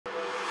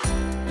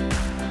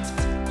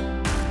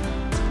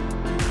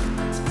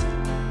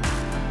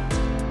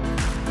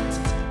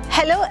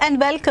Hello and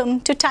welcome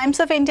to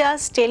Times of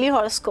India's daily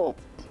horoscope.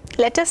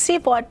 Let us see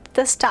what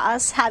the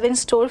stars have in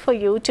store for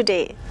you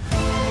today.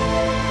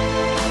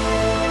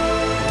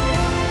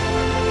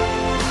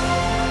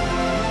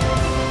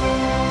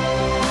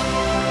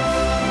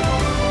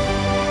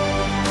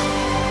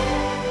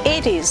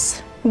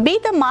 Aries, be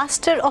the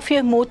master of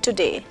your mood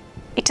today.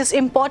 It is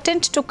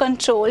important to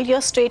control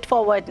your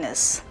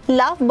straightforwardness.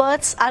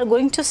 Lovebirds are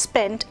going to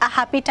spend a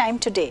happy time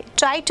today.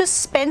 Try to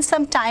spend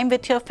some time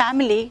with your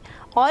family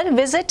or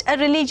visit a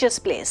religious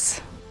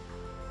place.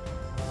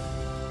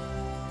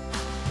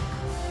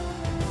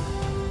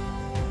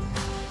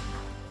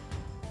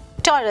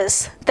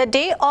 Taurus, the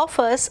day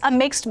offers a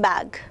mixed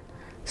bag.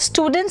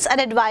 Students are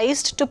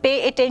advised to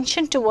pay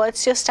attention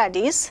towards your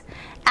studies,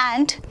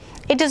 and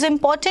it is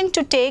important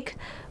to take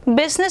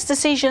business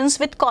decisions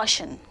with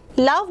caution.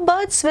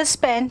 Lovebirds will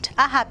spend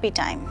a happy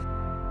time.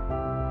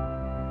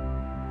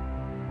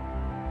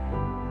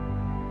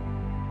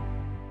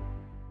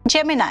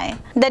 Gemini,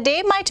 the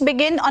day might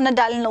begin on a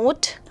dull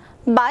note,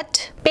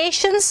 but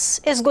patience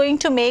is going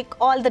to make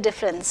all the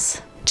difference.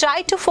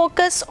 Try to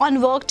focus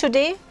on work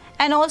today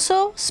and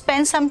also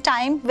spend some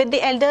time with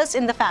the elders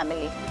in the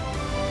family.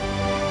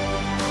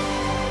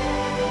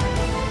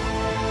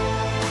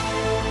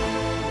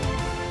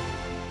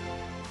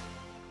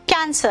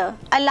 Cancer,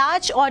 a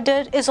large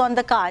order is on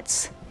the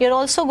cards. You're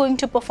also going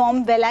to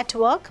perform well at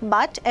work,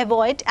 but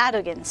avoid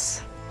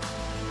arrogance.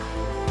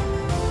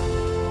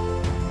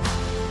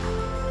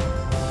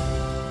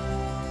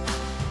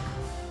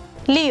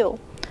 Leo,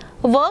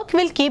 work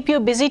will keep you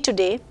busy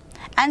today,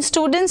 and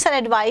students are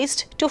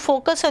advised to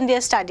focus on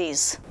their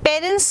studies.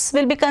 Parents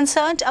will be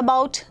concerned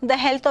about the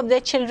health of their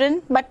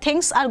children, but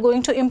things are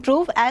going to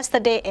improve as the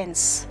day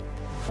ends.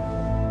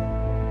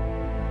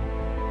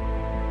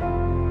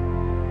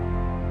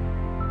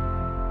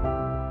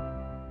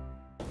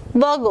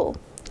 Virgo,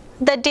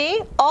 the day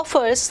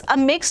offers a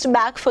mixed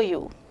bag for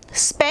you.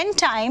 Spend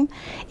time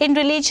in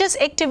religious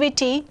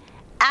activity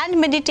and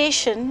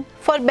meditation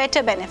for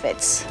better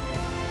benefits.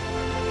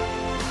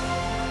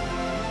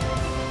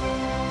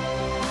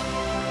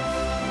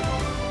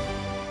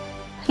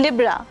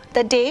 Libra,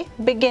 the day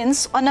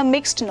begins on a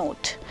mixed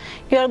note.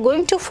 You are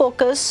going to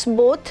focus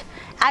both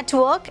at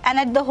work and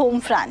at the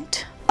home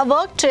front. A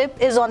work trip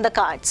is on the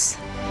cards.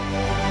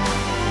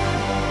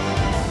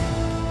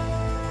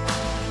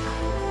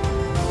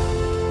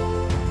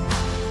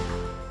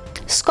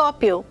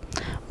 Scorpio,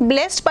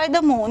 blessed by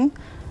the moon,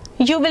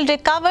 you will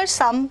recover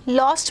some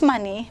lost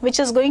money which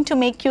is going to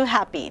make you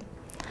happy.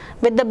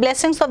 With the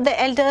blessings of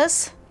the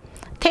elders,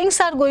 things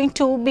are going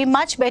to be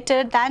much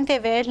better than they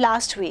were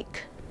last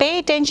week. Pay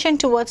attention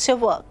towards your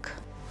work.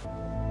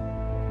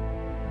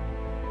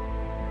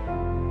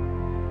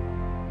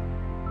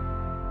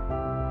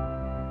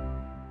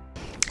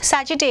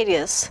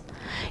 Sagittarius,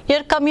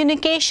 your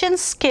communication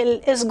skill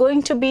is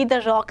going to be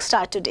the rock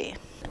star today.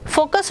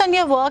 Focus on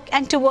your work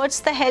and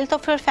towards the health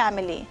of your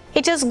family.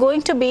 It is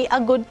going to be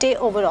a good day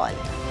overall.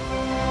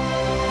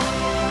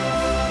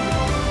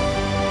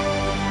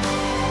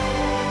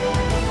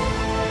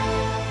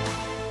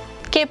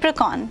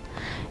 Capricorn,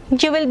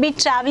 you will be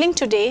traveling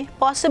today,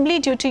 possibly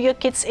due to your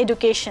kids'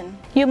 education.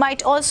 You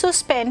might also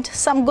spend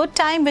some good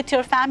time with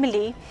your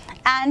family,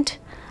 and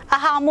a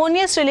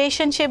harmonious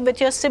relationship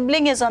with your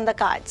sibling is on the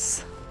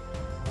cards.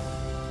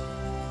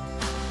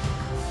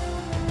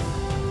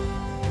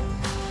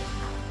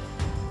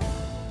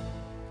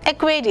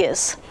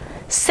 Aquarius,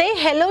 say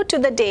hello to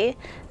the day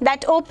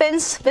that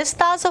opens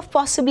vistas of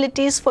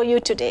possibilities for you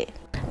today.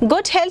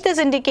 Good health is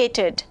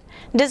indicated.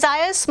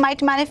 Desires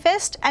might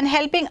manifest, and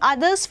helping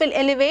others will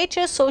elevate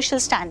your social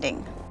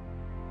standing.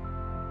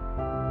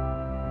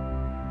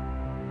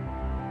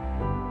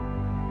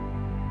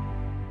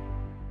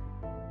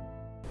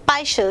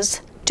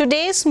 Pisces,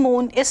 today's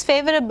moon is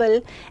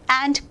favorable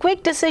and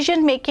quick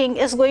decision making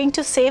is going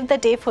to save the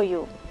day for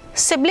you.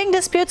 Sibling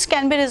disputes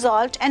can be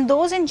resolved, and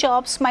those in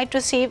jobs might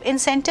receive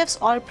incentives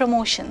or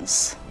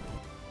promotions.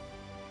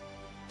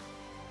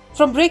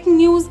 From breaking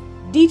news,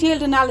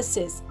 detailed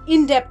analysis,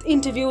 in-depth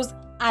interviews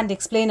and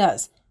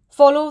explainers,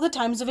 follow the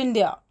Times of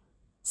India.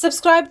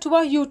 Subscribe to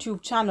our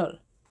YouTube channel.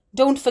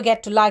 Don't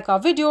forget to like our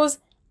videos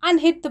and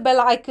hit the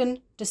bell icon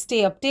to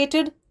stay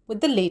updated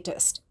with the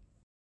latest.